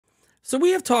So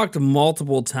we have talked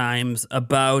multiple times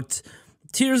about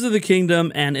Tears of the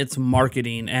Kingdom and its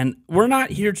marketing, and we're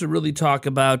not here to really talk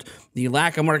about the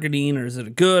lack of marketing, or is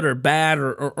it good or bad,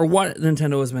 or what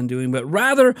Nintendo has been doing, but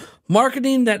rather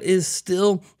marketing that is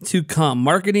still to come,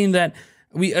 marketing that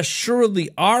we assuredly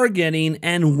are getting,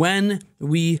 and when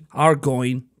we are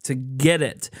going to get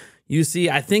it. You see,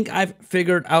 I think I've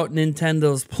figured out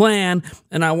Nintendo's plan,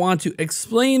 and I want to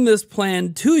explain this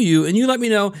plan to you, and you let me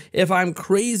know if I'm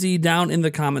crazy down in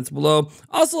the comments below.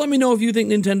 Also, let me know if you think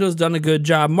Nintendo's done a good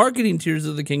job marketing Tears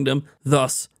of the Kingdom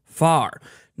thus far.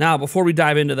 Now, before we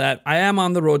dive into that, I am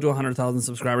on the road to 100,000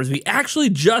 subscribers. We actually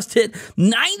just hit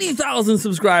 90,000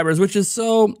 subscribers, which is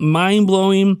so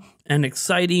mind-blowing and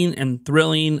exciting and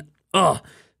thrilling. Ugh.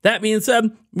 That being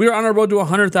said, we're on our road to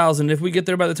 100,000. If we get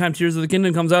there by the time Tears of the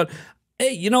Kingdom comes out,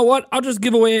 hey, you know what? I'll just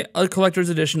give away a collector's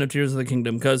edition of Tears of the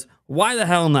Kingdom, because why the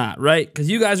hell not, right? Because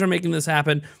you guys are making this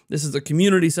happen. This is a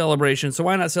community celebration, so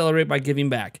why not celebrate by giving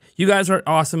back? You guys are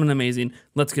awesome and amazing.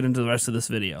 Let's get into the rest of this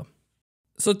video.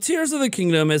 So Tears of the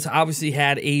Kingdom has obviously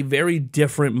had a very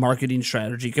different marketing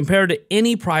strategy compared to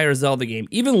any prior Zelda game.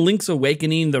 Even Link's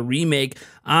Awakening, the remake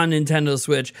on Nintendo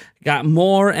Switch, got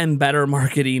more and better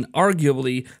marketing,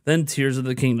 arguably, than Tears of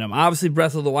the Kingdom. Obviously,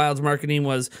 Breath of the Wild's marketing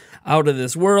was out of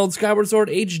this world. Skyward Sword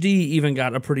HD even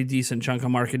got a pretty decent chunk of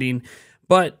marketing.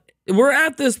 But we're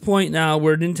at this point now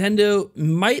where Nintendo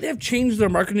might have changed their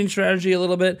marketing strategy a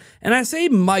little bit. And I say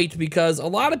might because a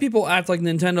lot of people act like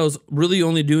Nintendo's really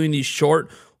only doing these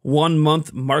short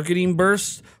 1-month marketing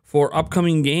bursts for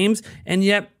upcoming games, and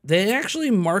yet they actually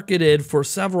marketed for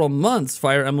several months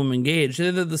Fire Emblem Engage.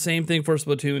 They did the same thing for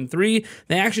Splatoon 3.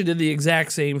 They actually did the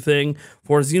exact same thing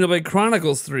for Xenoblade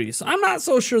Chronicles 3. So I'm not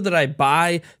so sure that I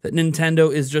buy that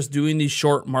Nintendo is just doing these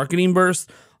short marketing bursts.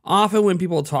 Often when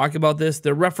people talk about this,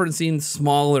 they're referencing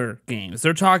smaller games.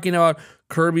 They're talking about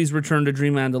Kirby's Return to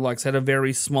Dreamland Deluxe had a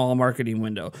very small marketing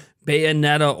window.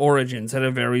 Bayonetta Origins had a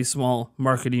very small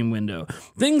marketing window.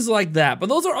 Things like that. But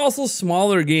those are also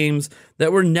smaller games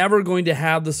that were never going to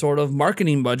have the sort of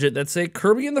marketing budget that, say,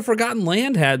 Kirby and the Forgotten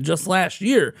Land had just last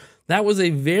year. That was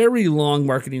a very long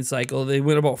marketing cycle. They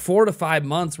went about 4 to 5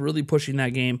 months really pushing that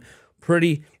game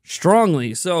pretty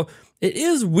strongly. So it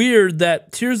is weird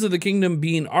that Tears of the Kingdom,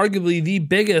 being arguably the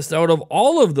biggest out of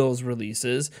all of those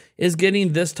releases, is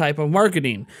getting this type of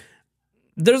marketing.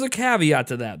 There's a caveat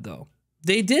to that, though.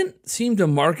 They didn't seem to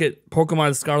market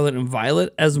Pokemon Scarlet and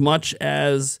Violet as much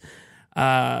as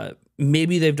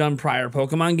maybe they've done prior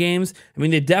Pokemon games. I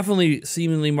mean, they definitely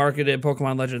seemingly marketed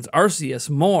Pokemon Legends Arceus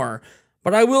more.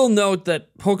 But I will note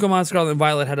that Pokemon Scarlet and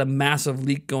Violet had a massive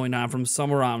leak going on from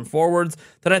summer on forwards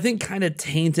that I think kind of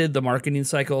tainted the marketing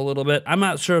cycle a little bit. I'm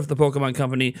not sure if the Pokemon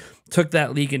Company took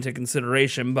that leak into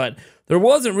consideration, but there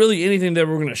wasn't really anything that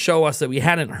were going to show us that we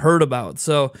hadn't heard about.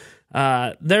 So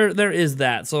there is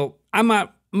that. So my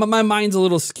mind's a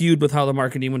little skewed with how the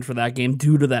marketing went for that game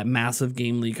due to that massive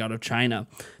game leak out of China.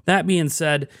 That being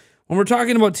said, when we're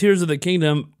talking about Tears of the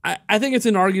Kingdom, I think it's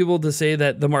inarguable to say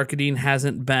that the marketing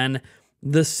hasn't been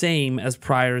the same as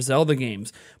prior Zelda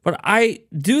games. But I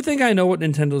do think I know what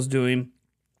Nintendo's doing.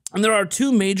 And there are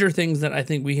two major things that I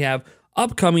think we have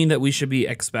upcoming that we should be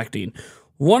expecting.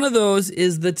 One of those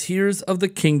is the Tears of the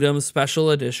Kingdom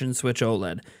Special Edition Switch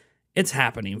OLED. It's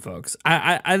happening, folks.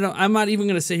 I'm not even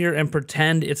going to sit here and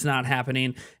pretend it's not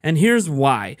happening. And here's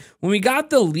why. When we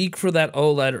got the leak for that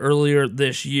OLED earlier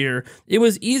this year, it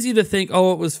was easy to think,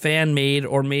 oh, it was fan-made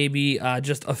or maybe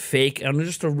just a fake and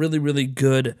just a really, really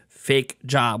good fake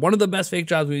job. One of the best fake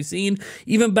jobs we've seen.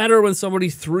 Even better when somebody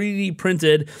 3D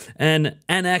printed an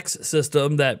NX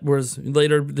system that was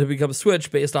later to become a Switch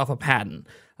based off a patent.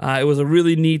 It was a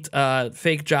really neat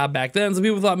fake job back then. So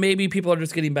people thought maybe people are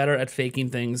just getting better at faking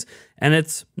things, and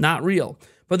it's not real.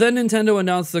 But then Nintendo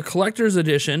announced the collector's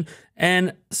edition,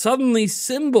 and suddenly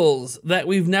symbols that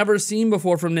we've never seen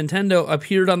before from Nintendo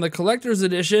appeared on the collector's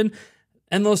edition.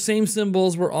 And those same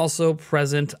symbols were also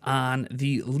present on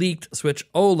the leaked Switch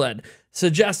OLED,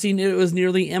 suggesting it was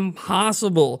nearly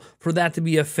impossible for that to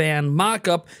be a fan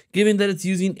mock-up, given that it's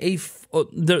using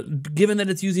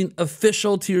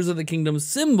official Tears of the Kingdom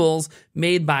symbols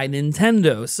made by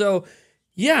Nintendo. So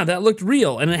yeah, that looked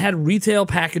real, and it had retail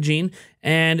packaging,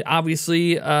 and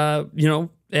obviously,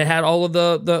 it had all of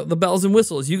the bells and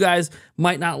whistles. You guys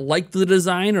might not like the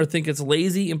design or think it's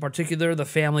lazy, in particular the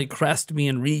family crest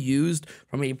being reused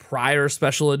from a prior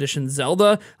special edition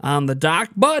Zelda on the dock,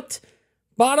 but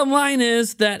bottom line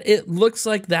is that it looks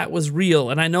like that was real.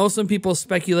 And I know some people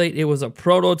speculate it was a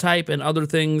prototype and other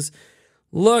things.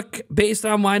 Look, based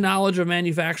on my knowledge of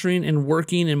manufacturing and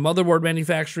working in motherboard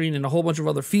manufacturing and a whole bunch of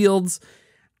other fields,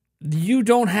 you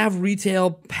don't have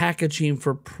retail packaging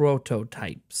for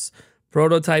prototypes.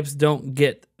 Prototypes don't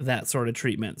get that sort of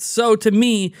treatment. So to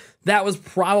me, that was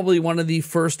probably one of the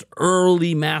first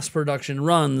early mass production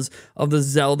runs of the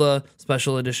Zelda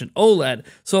Special Edition OLED.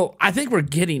 So I think we're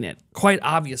getting it, quite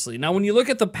obviously. Now, when you look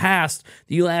at the past,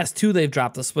 the last two they've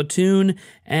dropped, the Splatoon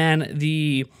and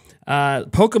the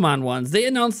Pokemon ones, they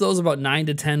announced those about 9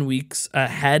 to 10 weeks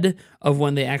ahead of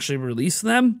when they actually released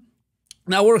them.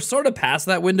 Now, we're sort of past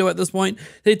that window at this point.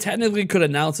 They technically could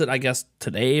announce it, I guess,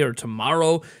 today or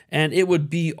tomorrow, and it would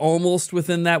be almost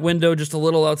within that window, just a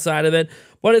little outside of it.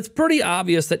 But it's pretty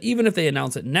obvious that even if they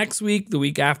announce it next week, the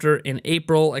week after, in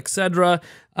April, etc.,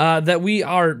 that we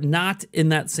are not in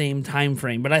that same time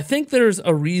frame. But I think there's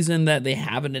a reason that they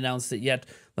haven't announced it yet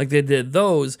like they did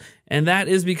those, and that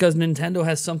is because Nintendo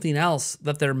has something else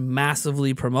that they're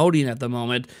massively promoting at the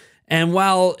moment. And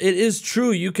while it is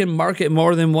true you can market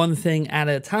more than one thing at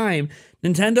a time,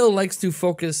 Nintendo likes to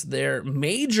focus their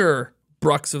major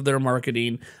brucks of their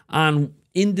marketing on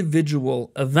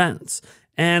individual events.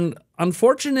 And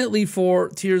unfortunately for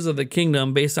Tears of the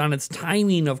Kingdom, based on its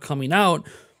timing of coming out,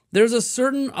 there's a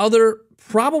certain other,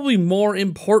 probably more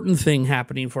important thing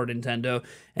happening for Nintendo,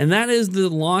 and that is the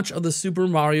launch of the Super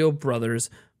Mario Bros.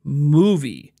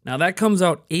 Movie. Now that comes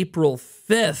out April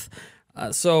 5th.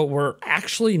 So we're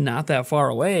actually not that far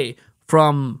away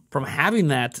from having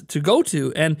that to go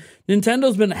to. And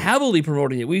Nintendo's been heavily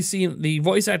promoting it. We've seen the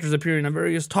voice actors appearing on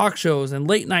various talk shows and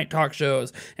late night talk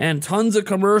shows and tons of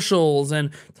commercials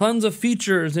and tons of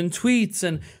features and tweets.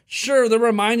 And sure, they're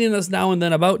reminding us now and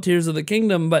then about Tears of the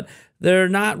Kingdom, but they're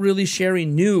not really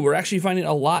sharing new. We're actually finding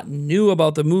a lot new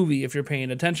about the movie if you're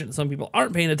paying attention. Some people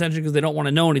aren't paying attention because they don't want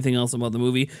to know anything else about the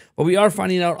movie, but we are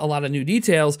finding out a lot of new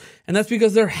details, and that's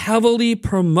because they're heavily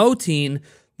promoting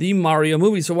the Mario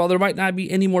movie. So while there might not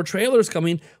be any more trailers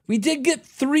coming, we did get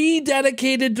 3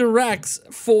 dedicated directs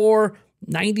for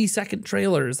 90-second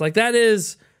trailers. Like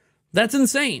that's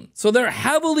insane. So they're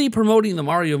heavily promoting the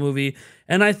Mario movie,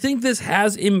 and I think this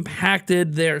has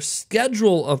impacted their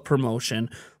schedule of promotion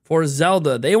for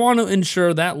Zelda. They want to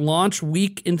ensure that launch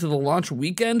week into the launch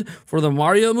weekend for the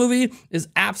Mario movie is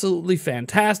absolutely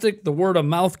fantastic. The word of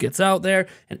mouth gets out there,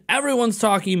 and everyone's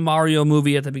talking Mario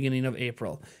movie at the beginning of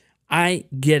April. I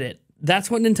get it.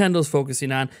 That's what Nintendo's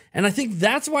focusing on, and I think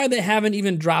that's why they haven't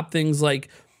even dropped things like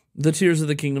the Tears of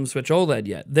the Kingdom Switch OLED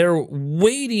yet. They're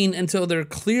waiting until they're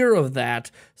clear of that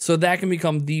so that can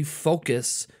become the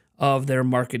focus of their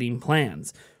marketing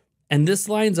plans. And this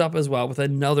lines up as well with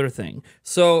another thing.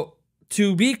 So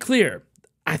to be clear,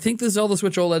 I think the Zelda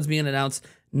Switch OLED is being announced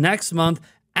next month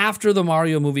after the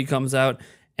Mario movie comes out.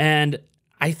 And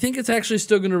I think it's actually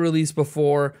still going to release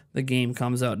before the game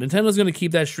comes out. Nintendo's going to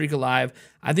keep that streak alive.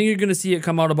 I think you're going to see it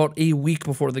come out about a week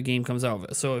before the game comes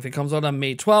out. So if it comes out on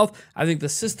May 12th, I think the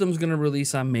system's going to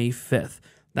release on May 5th.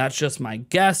 That's just my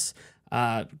guess.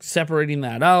 Separating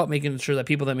that out, making sure that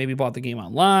people that maybe bought the game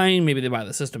online, maybe they buy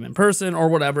the system in person or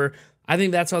whatever, I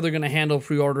think that's how they're going to handle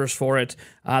pre-orders for it.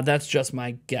 That's just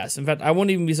my guess. In fact, I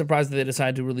wouldn't even be surprised if they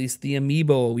decide to release the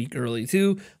Amiibo a week early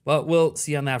too, but we'll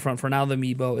see on that front. For now, the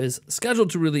Amiibo is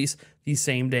scheduled to release the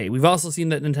same day. We've also seen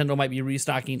that Nintendo might be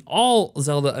restocking all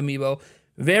Zelda Amiibo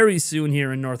very soon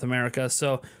here in North America,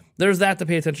 so there's that to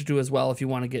pay attention to as well if you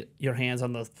want to get your hands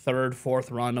on the 3rd,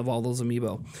 4th run of all those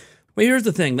Amiibo. But here's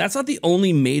the thing, that's not the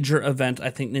only major event I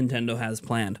think Nintendo has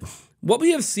planned. What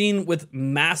we have seen with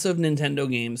massive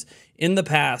Nintendo games in the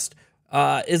past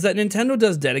is that Nintendo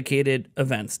does dedicated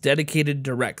events, dedicated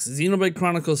directs. Xenoblade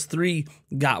Chronicles 3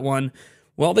 got one.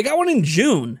 Well, they got one in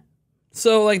June.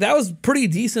 So, like, that was pretty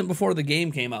decent before the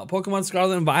game came out. Pokemon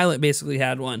Scarlet and Violet basically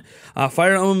had one.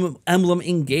 Fire Emblem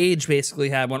Engage basically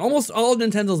had one. Almost all of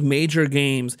Nintendo's major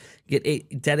games get a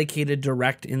dedicated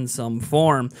direct in some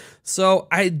form. So,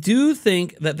 I do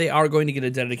think that they are going to get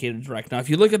a dedicated direct. Now, if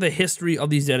you look at the history of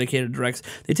these dedicated directs,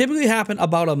 they typically happen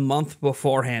about a month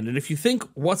beforehand. And if you think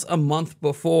what's a month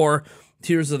before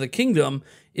Tears of the Kingdom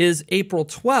is April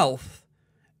 12th,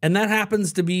 and that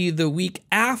happens to be the week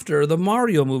after the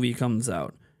Mario movie comes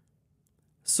out.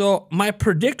 So my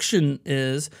prediction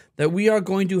is that we are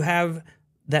going to have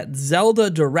that Zelda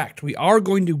Direct. We are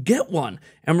going to get one,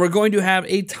 and we're going to have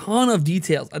a ton of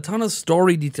details, a ton of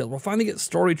story details. We'll finally get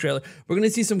story trailer. We're going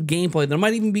to see some gameplay. There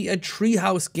might even be a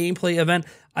Treehouse gameplay event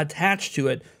attached to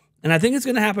it. And I think it's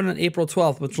going to happen on April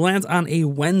 12th, which lands on a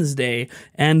Wednesday.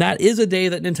 And that is a day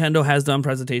that Nintendo has done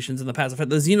presentations in the past. In fact,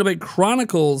 the Xenoblade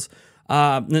Chronicles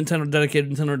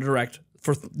dedicated Nintendo Direct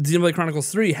for Xenoblade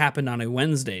Chronicles 3 happened on a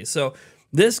Wednesday. So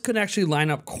this could actually line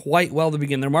up quite well to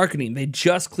begin their marketing. They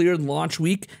just cleared launch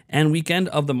week and weekend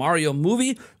of the Mario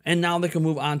movie, and now they can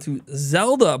move on to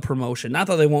Zelda promotion. Not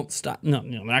that they won't stop, no,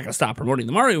 they're not going to stop promoting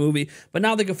the Mario movie, but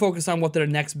now they can focus on what their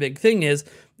next big thing is,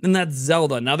 and that's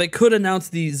Zelda. Now, they could announce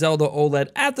the Zelda OLED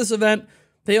at this event.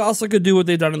 They also could do what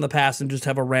they've done in the past and just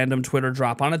have a random Twitter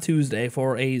drop on a Tuesday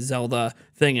for a Zelda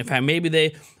thing. In fact, maybe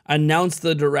they announce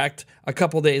the Direct a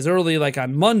couple days early, like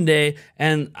on Monday,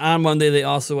 and on Monday they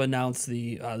also announce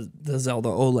the Zelda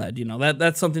OLED. You know,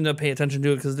 that's something to pay attention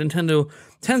to, because Nintendo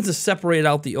tends to separate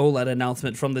out the OLED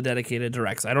announcement from the dedicated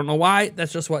Directs. I don't know why.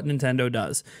 That's just what Nintendo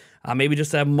does. Maybe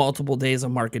just to have multiple days of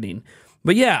marketing.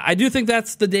 But yeah, I do think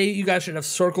that's the day you guys should have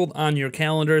circled on your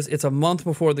calendars. It's a month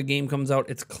before the game comes out.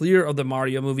 It's clear of the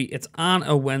Mario movie. It's on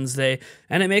a Wednesday,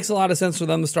 and it makes a lot of sense for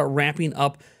them to start ramping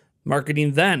up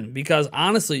marketing then, because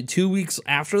honestly, 2 weeks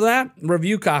after that,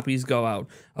 review copies go out.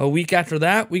 A week after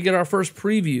that, we get our first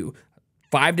preview.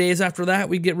 5 days after that,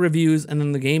 we get reviews, and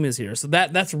then the game is here. So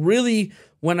that's really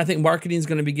when I think marketing is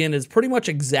going to begin, is pretty much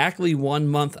exactly 1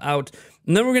 month out.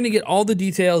 And then we're going to get all the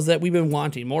details that we've been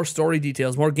wanting, more story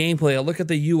details, more gameplay, a look at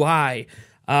the UI,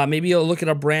 maybe a look at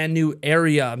a brand new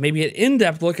area, maybe an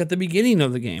in-depth look at the beginning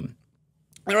of the game.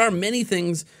 There are many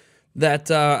things that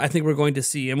I think we're going to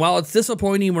see. And while it's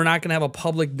disappointing we're not going to have a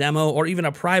public demo or even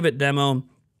a private demo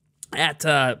at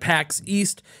PAX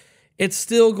East, it's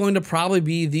still going to probably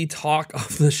be the talk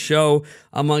of the show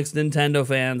amongst Nintendo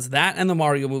fans, that and the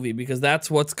Mario movie, because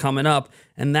that's what's coming up,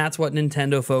 and that's what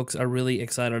Nintendo folks are really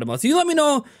excited about. So you let me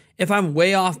know if I'm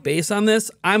way off base on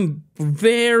this. I'm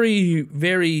very,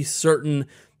 very certain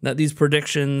that these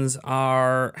predictions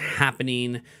are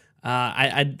happening.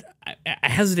 I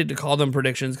hesitate to call them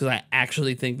predictions, because I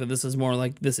actually think that this is more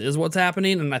like this is what's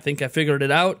happening, and I think I figured it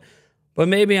out, but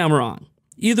maybe I'm wrong.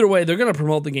 Either way, they're going to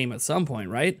promote the game at some point,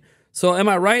 right? So am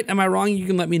I right? Am I wrong? You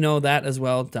can let me know that as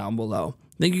well down below.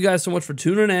 Thank you guys so much for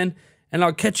tuning in, and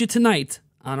I'll catch you tonight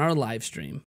on our live stream.